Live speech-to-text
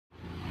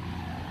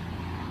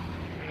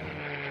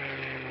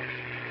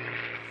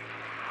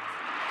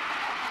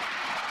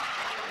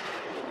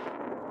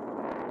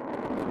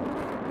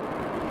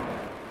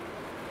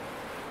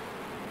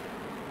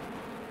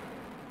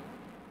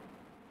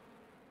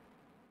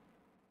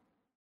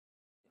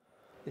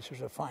this was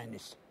the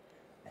finest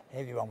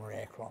heavy bomber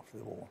aircraft of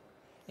the war,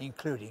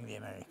 including the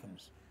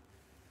Americans.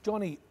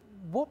 Johnny,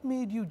 what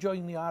made you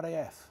join the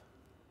RAF?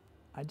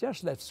 I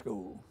just left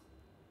school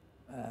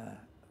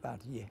about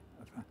a year,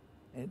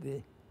 at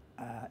the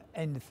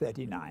end of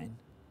 39.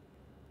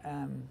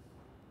 I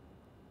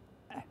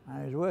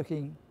was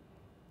working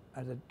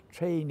as a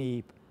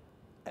trainee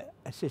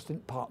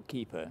assistant park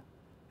keeper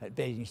at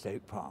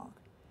Basingstoke Park,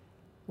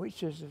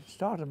 which was the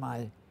start of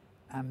my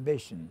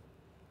ambition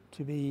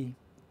to be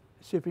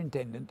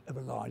superintendent of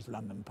a large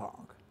London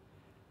park.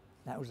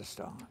 That was a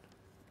start.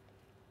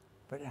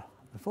 But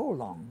before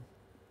long,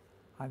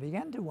 I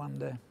began to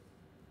wonder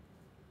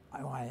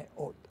how I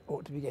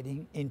ought to be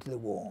getting into the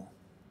war.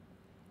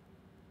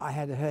 I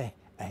had a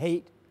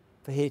hate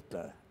for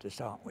Hitler to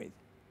start with,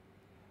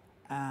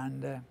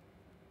 and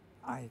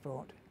I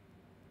thought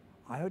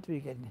I ought to be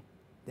getting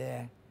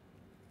there,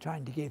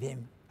 trying to give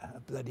him a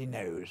bloody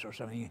nose or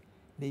something,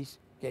 at least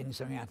getting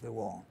something out of the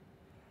war.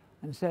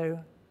 And so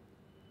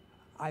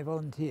I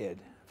volunteered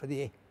for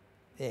the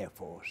Air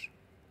Force.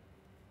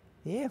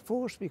 The Air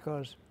Force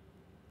because,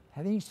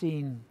 having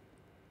seen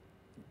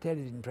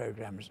television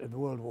programs of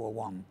World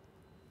War I,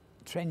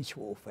 trench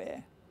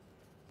warfare,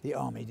 the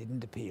Army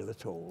didn't appeal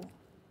at all.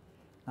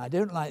 I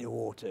don't like the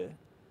water,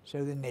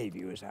 so the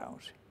Navy was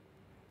out.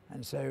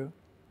 And so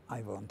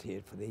I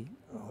volunteered for the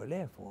Royal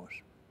Air Force.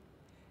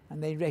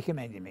 And they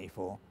recommended me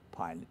for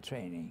pilot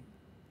training.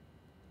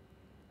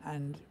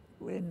 And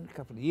within a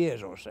couple of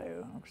years or so,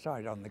 I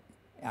started on the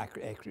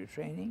aircrew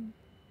training.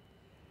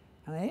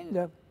 And I ended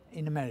up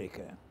in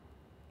America.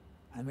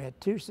 And we had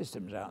two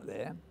systems out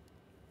there.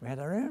 We had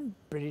our own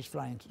British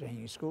flying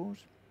training schools,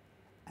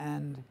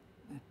 and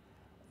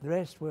the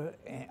rest were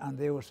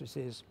under the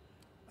auspices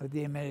of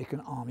the American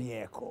Army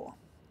Air Corps.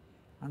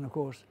 And of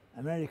course,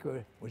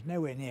 America was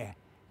nowhere near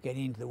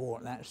getting into the war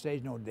at that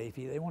stage, nor did they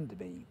feel they wanted to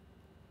be.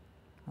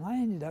 And I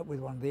ended up with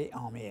one of the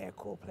Army Air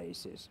Corps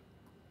places.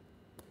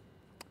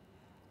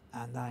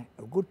 And a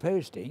good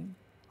posting,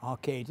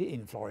 Arcadia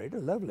in Florida,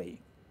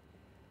 lovely.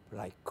 But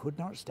I could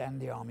not stand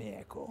the Army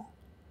Air Corps.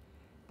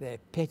 Their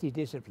petty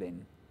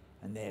discipline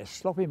and their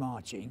sloppy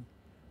marching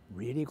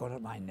really got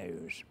up my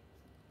nose.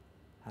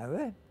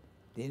 However,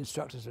 the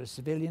instructors were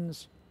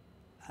civilians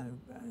and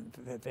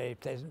very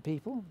pleasant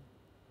people.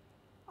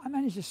 I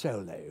managed a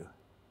solo,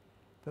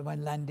 but my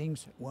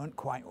landings weren't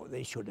quite what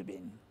they should have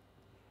been.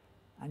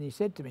 And he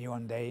said to me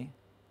one day,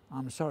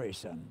 "I'm sorry,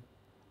 son,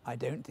 I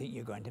don't think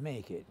you're going to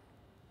make it."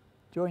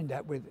 Joined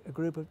up with a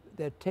group of,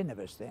 there were 10 of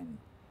us then,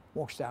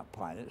 washed out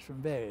pilots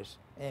from various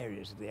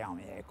areas of the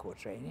Army Air Corps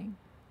training.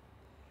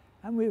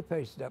 And we were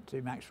posted up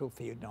to Maxwell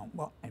Field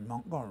in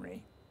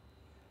Montgomery.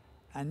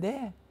 And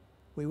there,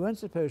 we weren't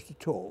supposed to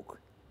talk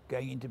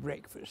going into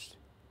breakfast.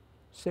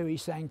 So he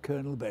sang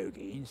Colonel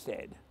Bogey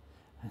instead.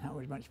 And that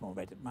was much more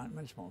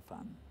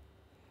fun.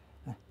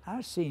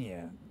 Our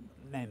senior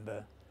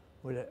member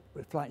was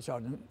Flight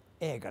Sergeant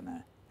Air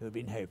Gunner, who had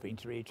been hoping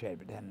to retread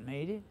but hadn't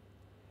made it.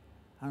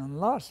 And on the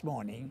last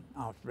morning,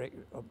 after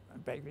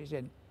breakfast, he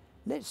said,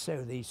 "Let's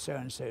show these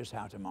so-and-sos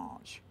how to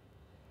march."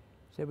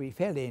 So we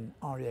fell in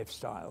RAF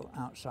style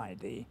outside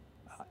the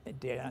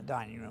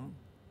dining room,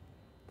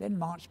 then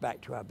marched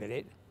back to our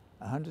billet,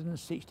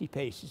 160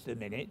 paces a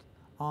minute,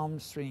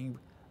 arms swinging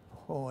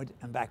forward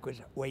and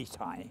backwards, waist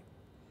high.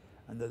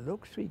 And the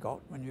looks we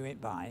got when we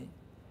went by,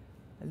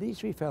 at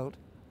least we felt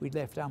we'd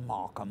left our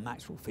mark on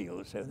Maxwell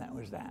Field, so that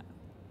was that.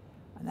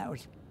 And that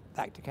was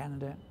back to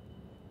Canada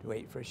to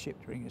wait for a ship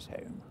to bring us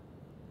home.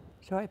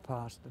 So I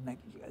passed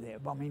the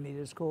bombing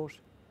leaders course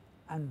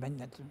and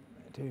went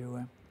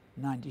to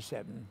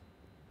 97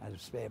 as a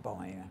spare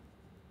bomber,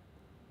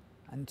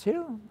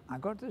 until I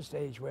got to the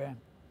stage where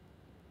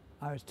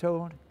I was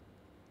told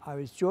I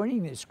was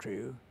joining this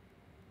crew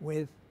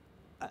with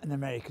an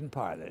American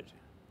pilot.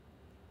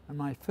 And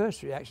my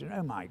first reaction,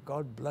 oh my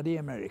God, bloody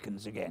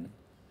Americans again.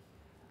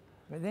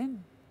 But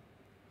then,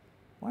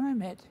 when I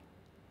met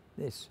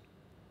this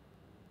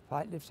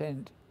Flight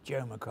Lieutenant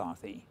Joe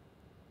McCarthy,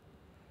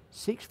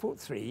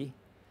 6'3"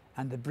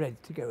 and the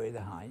breadth to go with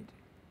the height,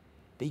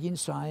 big in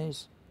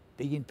size,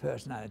 big in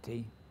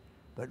personality,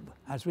 but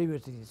as we were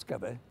to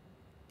discover,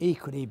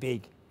 equally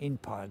big in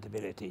pilot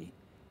ability.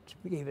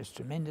 It gave us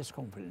tremendous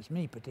confidence,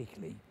 me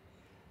particularly.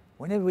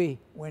 Whenever we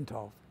went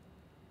off,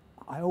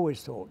 I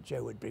always thought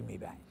Joe would bring me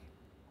back.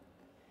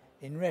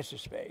 In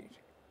retrospect,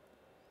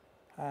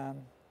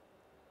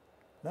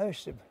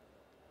 most of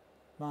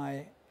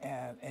my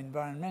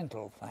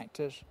environmental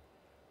factors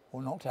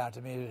were knocked out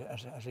of me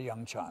as a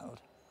young child.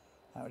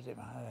 That was it.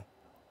 I had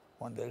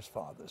one of those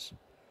fathers.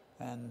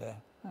 And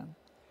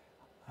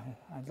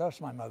I'd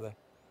lost my mother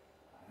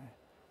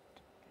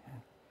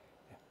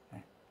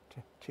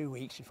 2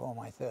 weeks before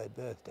my 3rd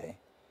birthday,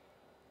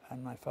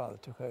 and my father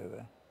took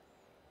over.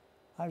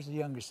 I was the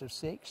youngest of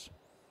 6.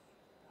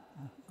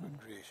 Good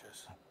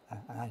gracious.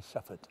 And I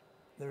suffered.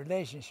 The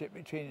relationship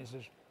between us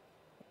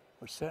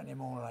was certainly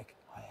more like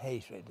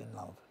hatred than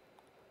love,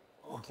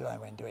 until I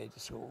went away to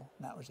school,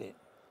 and that was it.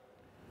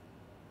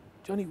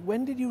 Johnny,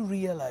 when did you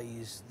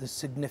realise the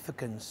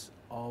significance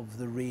of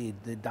the raid,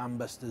 the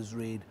Dambusters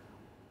Raid?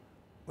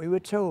 We were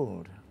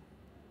told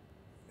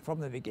from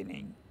the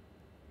beginning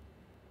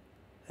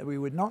that we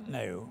would not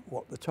know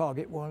what the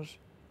target was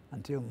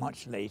until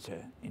much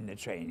later in the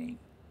training.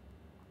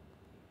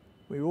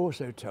 We were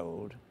also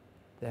told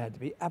there had to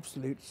be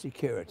absolute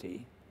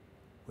security.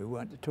 We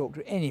weren't to talk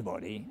to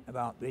anybody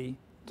about the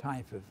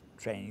type of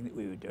training that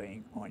we were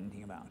doing or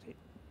anything about it.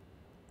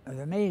 It was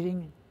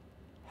amazing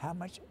how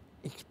much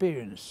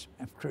experience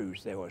of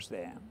crews there was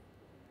there.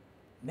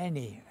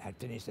 Many had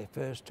finished their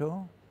first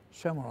tour,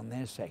 some were on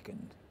their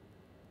second.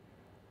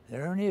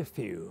 There are only a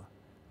few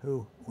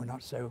who were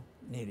not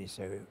nearly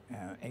so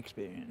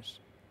experienced.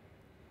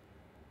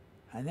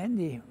 And then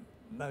the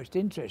most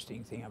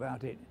interesting thing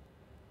about it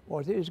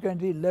was it was going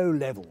to be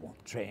low-level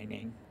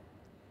training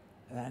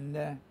and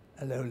a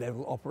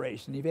low-level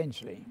operation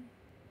eventually.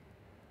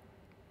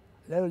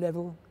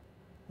 Low-level,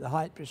 the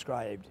height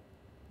prescribed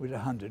was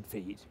 100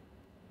 feet,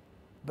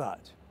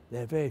 but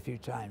there are very few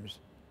times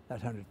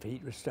that 100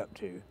 feet was stuck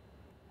to.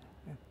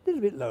 A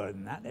little bit lower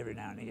than that every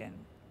now and again.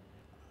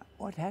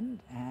 What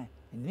hadn't, in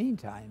the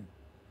meantime,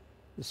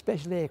 the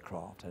special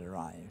aircraft had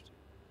arrived.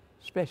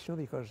 Special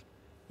because,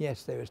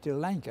 yes, they were still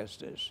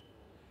Lancasters.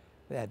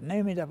 They had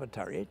no mid-upper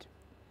turret,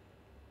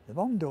 the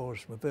bomb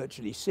doors were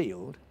virtually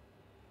sealed,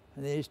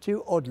 and there's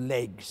two odd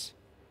legs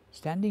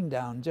standing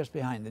down just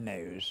behind the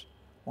nose,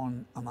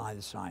 one on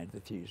either side of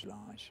the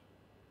fuselage.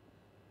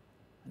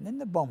 And then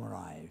the bomb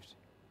arrived,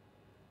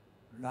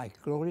 like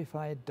a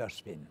glorified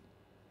dustbin.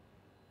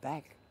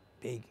 Back,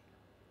 big,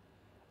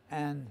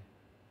 and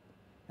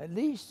at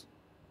least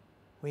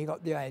we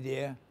got the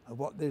idea of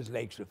what those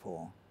legs were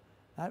for.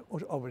 That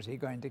was obviously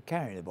going to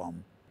carry the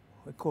bomb.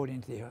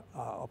 According to the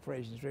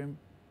operations room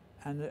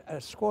and a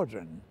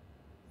squadron,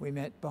 we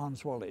met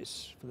Barnes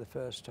Wallis for the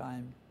first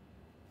time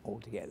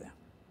altogether.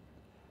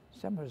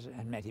 Some of us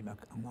had met him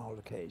on all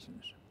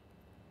occasions.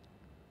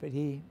 But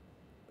he,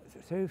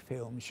 through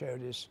film,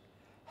 showed us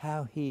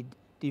how he'd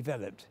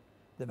developed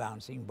the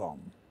bouncing bomb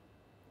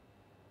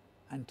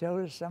and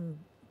told us some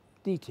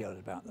details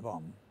about the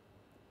bomb.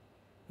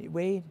 It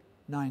weighed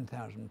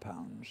 9,000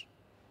 pounds,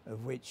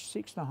 of which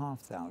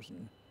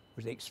 6,500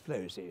 was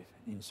explosive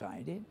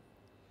inside it,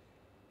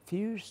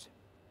 fused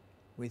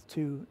with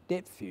two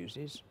depth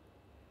fuses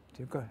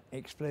to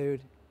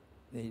explode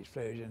the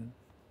explosion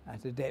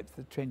at a depth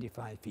of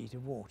 25 feet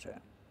of water,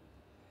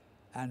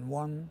 and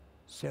one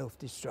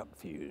self-destruct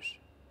fuse.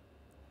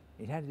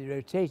 It had to be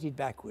rotated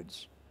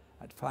backwards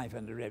at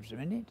 500 revs a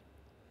minute.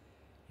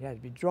 It had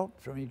to be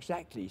dropped from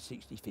exactly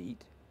 60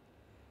 feet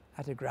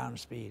at a ground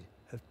speed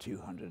of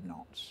 200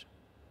 knots.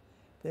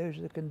 Those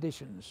are the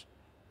conditions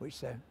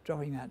which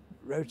dropping that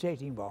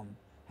rotating bomb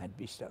had to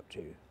be stuck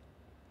to.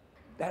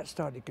 That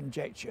started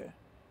conjecture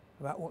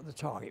about what the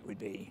target would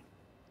be.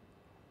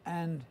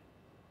 And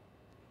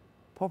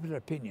popular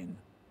opinion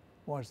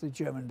was the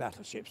German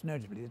battleships,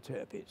 notably the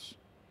Tirpitz.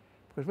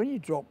 Because when you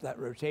drop that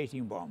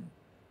rotating bomb,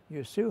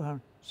 you're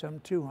some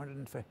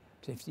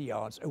 250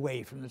 yards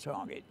away from the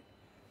target.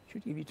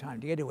 Should give you time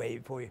to get away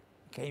before you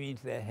came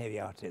into their heavy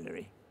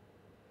artillery.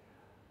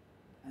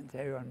 And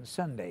so on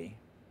Sunday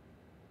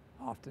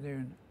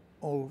afternoon,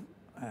 all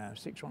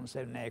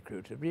 617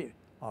 aircrew to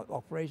our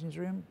operations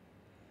room,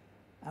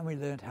 and we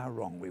learned how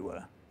wrong we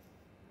were.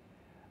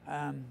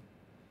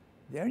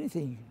 The only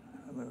thing,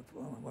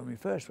 when we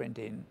first went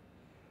in,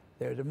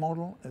 there was a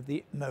model of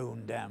the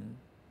Moan Dam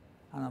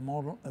and a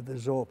model of the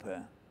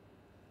Zorper,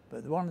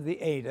 but the one of the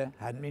Ada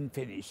hadn't been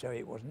finished, so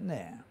it wasn't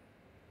there.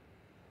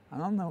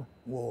 And on the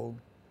wall,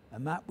 a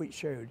map which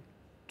showed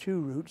two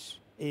routes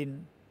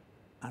in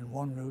and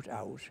one route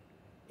out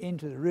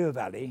into the Ruhr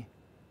Valley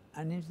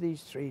and into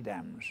these three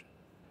dams.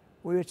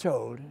 We were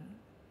told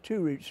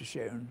two routes are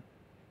shown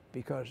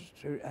because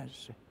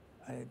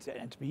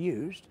to be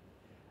used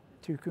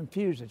to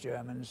confuse the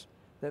Germans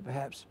that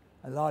perhaps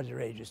a larger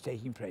raid was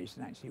taking place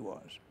than actually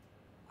was.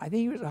 I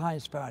think it was the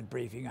highest-powered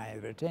briefing I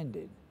ever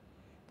attended.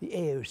 The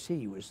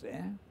AOC was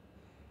there,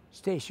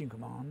 Station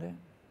Commander,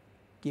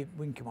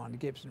 Wing Commander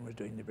Gibson was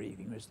doing the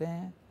briefing, was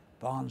there,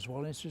 Barnes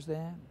Wallis was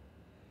there,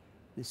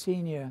 the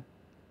senior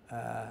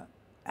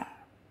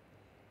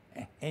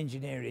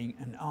engineering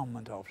and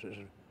armament officers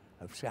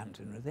of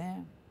Southampton were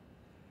there,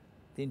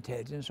 the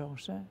intelligence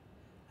officer,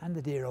 and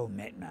the dear old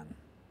Met man.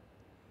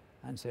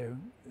 And so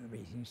the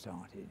meeting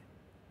started.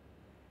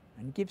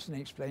 And Gibson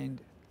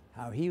explained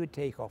how he would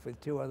take off with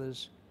two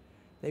others.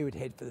 They would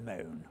head for the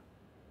Moan.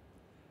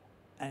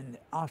 And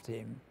after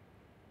him,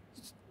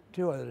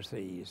 two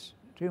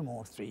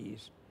more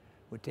threes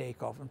would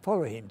take off and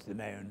follow him to the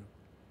Moan.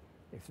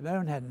 If the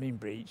Moan hadn't been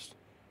breached,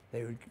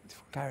 they would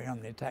carry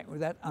on the attack with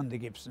that under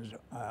Gibson's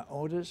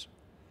orders.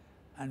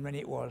 And when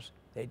it was,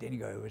 they'd then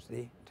go over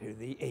to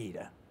the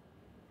Ada.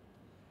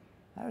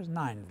 That was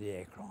 9 of the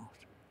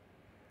aircraft.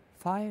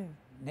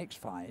 Next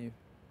five,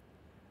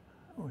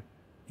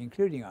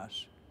 including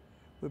us,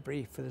 were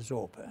briefed for the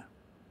Zorper.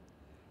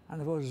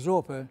 And of course,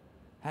 Zorper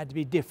had to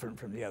be different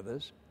from the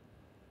others.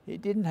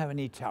 It didn't have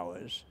any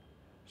towers,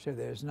 so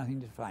there was nothing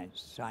to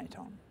sight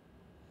on.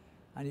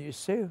 and it was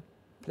so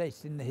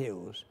placed in the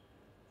hills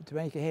that to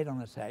make a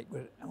head-on attack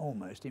was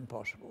almost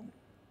impossible.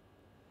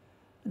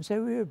 And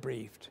so we were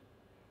briefed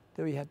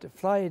that we had to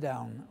fly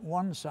down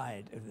one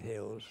side of the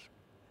hills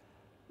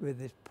with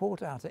this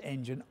port outer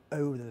engine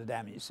over the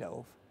dam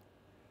itself,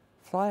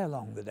 fly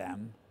along the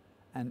dam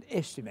and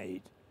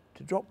estimate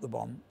to drop the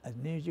bomb as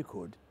near as you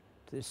could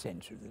to the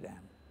centre of the dam.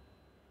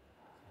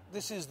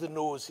 This is the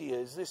nose here.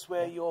 Is this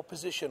where your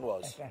position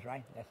was? That's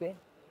right, that's it.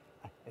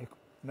 The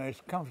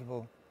most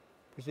comfortable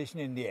position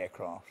in the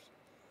aircraft.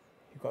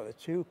 You've got the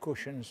two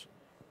cushions,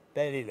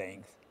 belly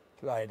length,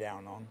 to lie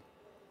down on,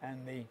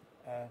 and the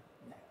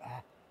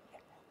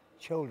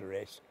shoulder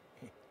rest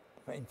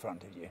in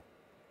front of you.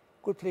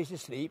 Good place to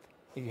sleep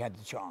if you had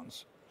the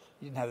chance.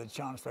 You didn't have the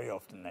chance very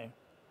often though.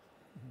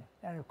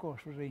 And of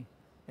course was the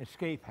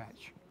escape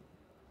hatch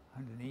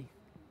underneath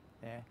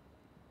there,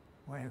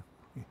 where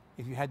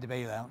if you had to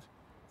bail out,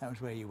 that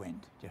was where you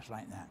went, just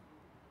like that.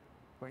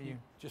 Where you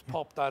just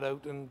popped that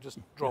out and just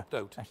dropped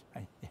out. That's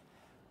right, yeah.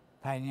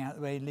 Padding out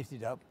the way,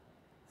 lifted up,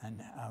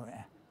 and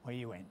where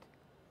you went.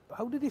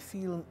 How did it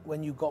feel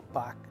when you got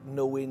back,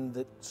 knowing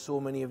that so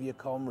many of your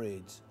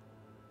comrades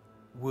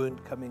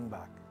weren't coming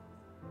back?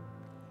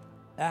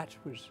 That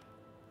was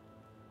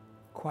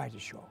quite a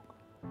shock,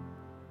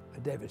 a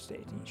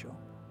devastating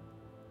shock.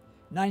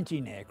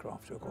 19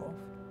 aircraft took off,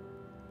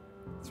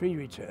 3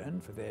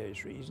 returned for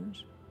various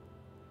reasons.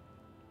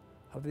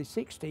 Of the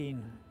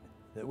 16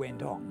 that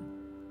went on,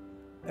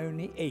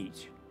 only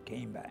 8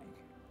 came back.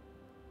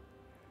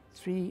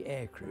 3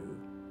 aircrew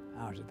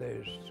out of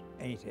those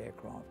 8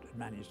 aircraft had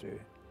managed to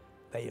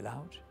bail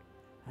out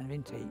and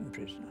been taken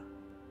prisoner.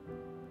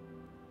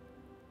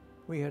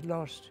 We had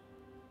lost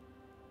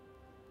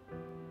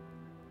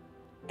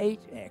 8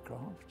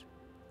 aircraft,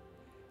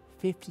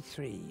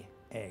 53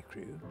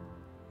 aircrew,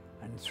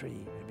 and 3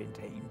 had been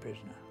taken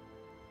prisoner.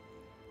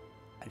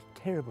 A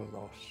terrible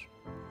loss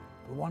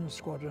for one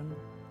squadron,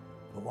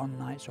 for one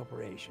night's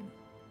operation,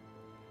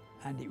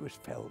 and it was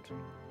felt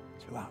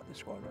throughout the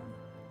squadron.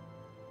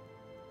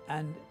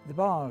 And the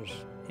bars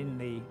in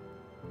the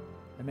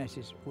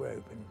messes were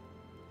open,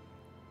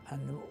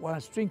 and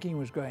whilst drinking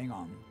was going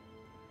on,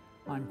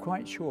 I'm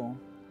quite sure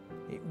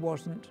it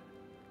wasn't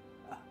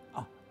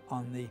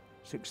on the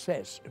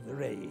success of the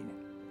raid.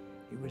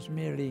 It was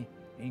merely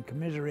in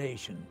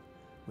commiseration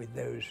with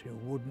those who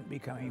wouldn't be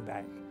coming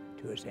back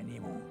to us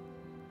anymore.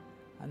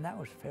 And that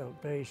was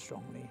felt very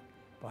strongly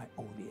by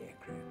all the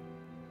aircrew.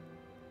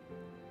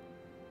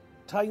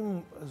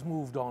 Time has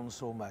moved on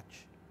so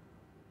much.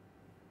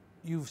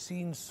 You've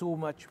seen so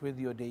much with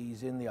your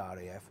days in the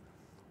RAF.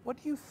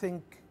 What do you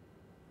think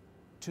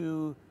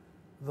to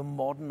the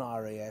modern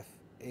RAF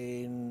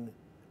in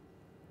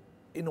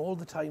all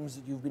the times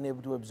that you've been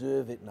able to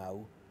observe it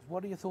now?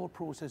 What are your thought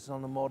processes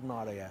on the modern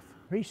RAF?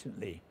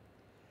 Recently,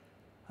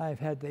 I've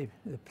had the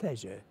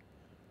pleasure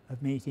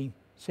of meeting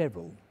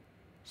several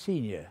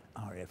senior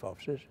RAF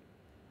officers,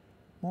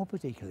 more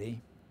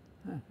particularly,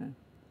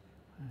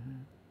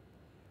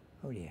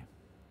 oh dear,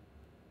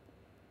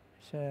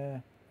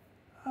 Sir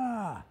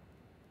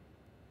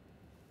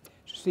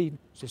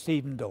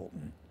Stephen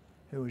Dalton,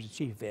 who was the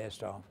Chief of Air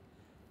Staff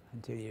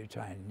until he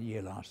retired a year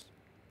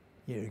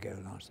ago,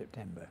 last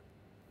September.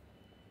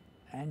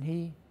 And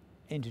he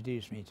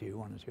introduced me to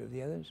one or two of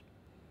the others.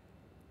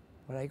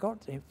 But I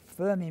got a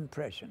firm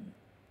impression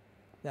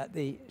that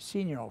the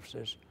senior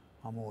officers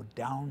are more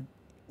down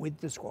with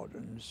the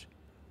squadrons,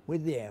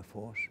 with the Air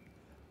Force,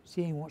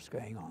 seeing what's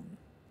going on.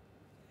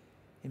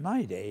 In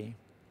my day,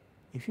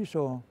 if you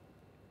saw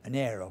an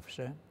air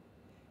officer,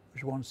 it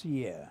was once a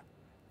year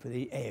for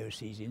the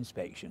AOC's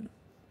inspection.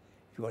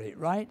 If you got it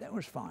right, that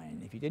was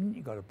fine. If you didn't,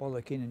 you got a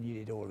bollocking and you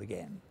did it all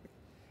again.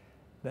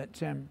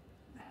 But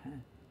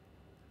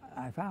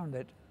I found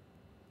that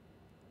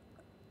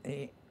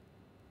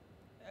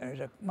there's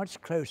a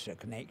much closer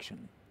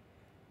connection.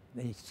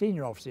 The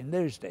senior officers in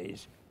those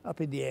days,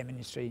 up in the Air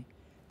Ministry,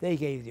 they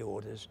gave the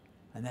orders,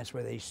 and that's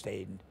where they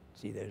stayed and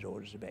see those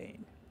orders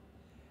obeyed.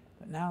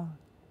 But now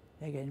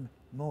they're getting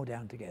more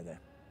down together.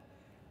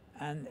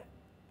 And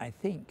I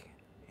think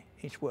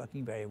it's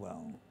working very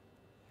well.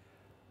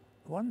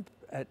 One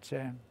at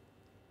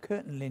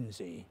Curtin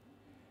Lindsey,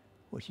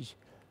 which is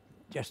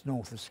just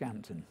north of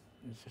Scampton,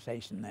 there's a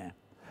station there.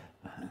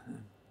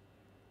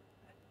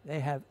 They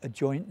have a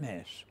joint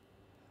mess,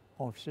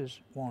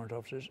 officers, warrant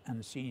officers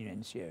and senior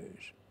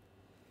NCOs.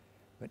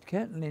 But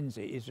Curtin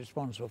Lindsey is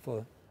responsible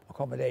for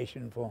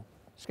accommodation for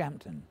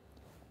Scampton,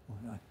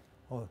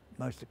 or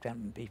most of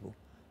Scampton people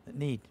that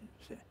need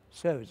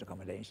service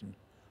accommodation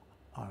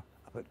are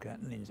up at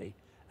Curtin Lindsey,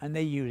 and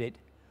they use it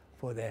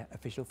for their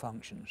official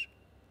functions.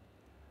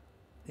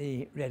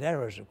 The Red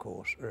Arrows, of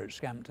course, are at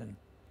Scampton,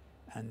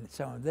 and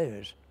some of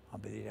theirs are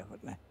busy up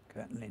at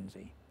Curtin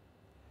Lindsey.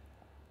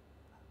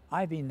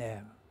 I've been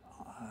there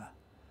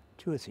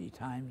 2 or 3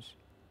 times,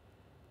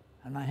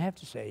 and I have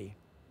to say,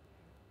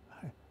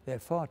 they're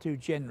far too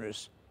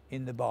generous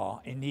in the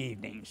bar in the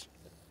evenings.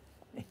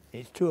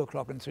 It's 2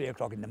 o'clock and 3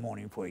 o'clock in the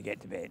morning before you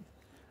get to bed.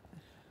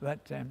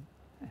 But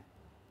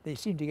they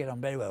seem to get on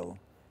very well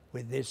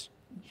with this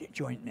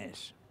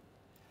jointness.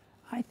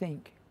 I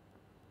think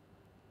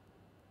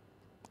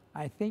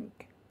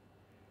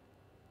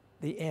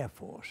the Air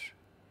Force,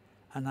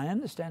 and I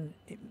understand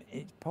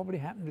it probably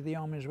happened to the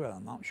Army as well,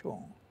 I'm not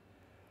sure,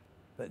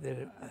 but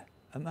there's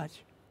a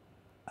much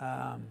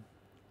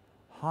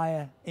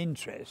higher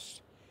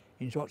interest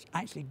in what's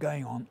actually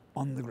going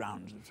on the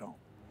grounds at all.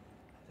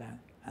 So,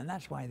 and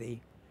that's why the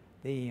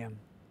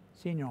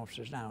senior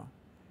officers now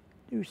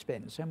do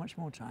spend so much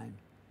more time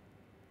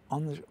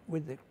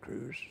with the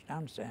crews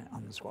downstairs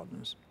on the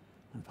squadrons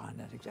and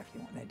find out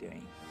exactly what they're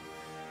doing.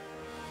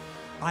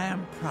 I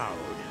am proud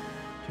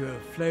to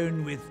have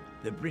flown with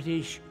the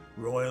British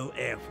Royal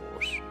Air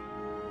Force.